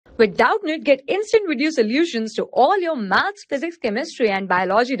With Doubtnut, get instant video solutions to all your maths, physics, chemistry, and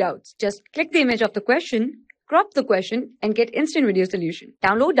biology doubts. Just click the image of the question, crop the question, and get instant video solution.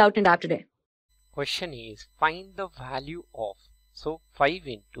 Download Doubtnut app today. Question is, find the value of, so 5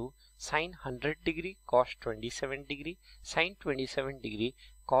 into sin 100 degree cos 27 degree sin 27 degree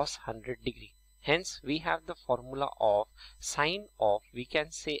cos 100 degree. Hence we have the formula of sine of, we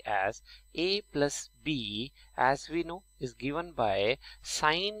can say as a plus b, as we know is given by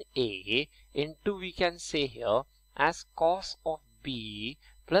sine a into, we can say here as cos of b,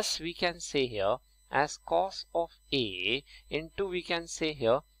 plus we can say here as cos of a into, we can say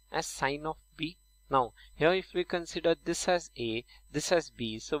here as sine of b. Now here if we consider this as a, this as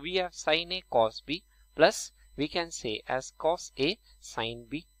b, so we have sine a cos b plus we can say as cos a sine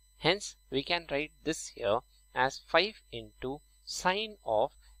b. Hence we can write this here as 5 into sine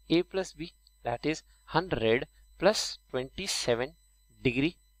of a plus b, that is 100 plus 27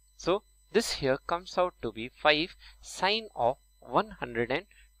 degree. So this here comes out to be 5 sine of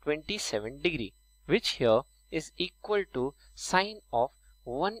 127 degree, which here is equal to sine of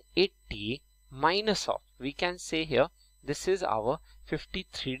 180 minus of, we can say here this is our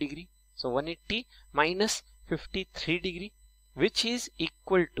 53 degree. So 180 minus 53 degree, which is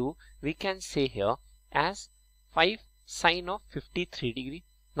equal to, we can say here as 5 sine of 53 degree.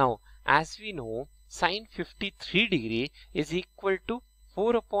 Now as we know, sine 53 degree is equal to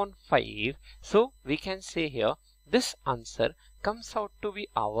 4 upon 5. So we can say here this answer comes out to be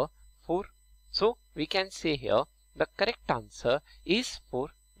our 4. So we can say here the correct answer is 4.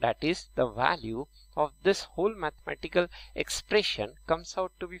 That is, the value of this whole mathematical expression comes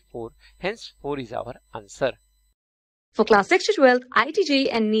out to be 4. Hence 4 is our answer. For class 6 to 12, IIT JEE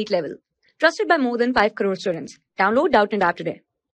and NEET level. Trusted by more than 5 crore students. Download Doubtnut app today.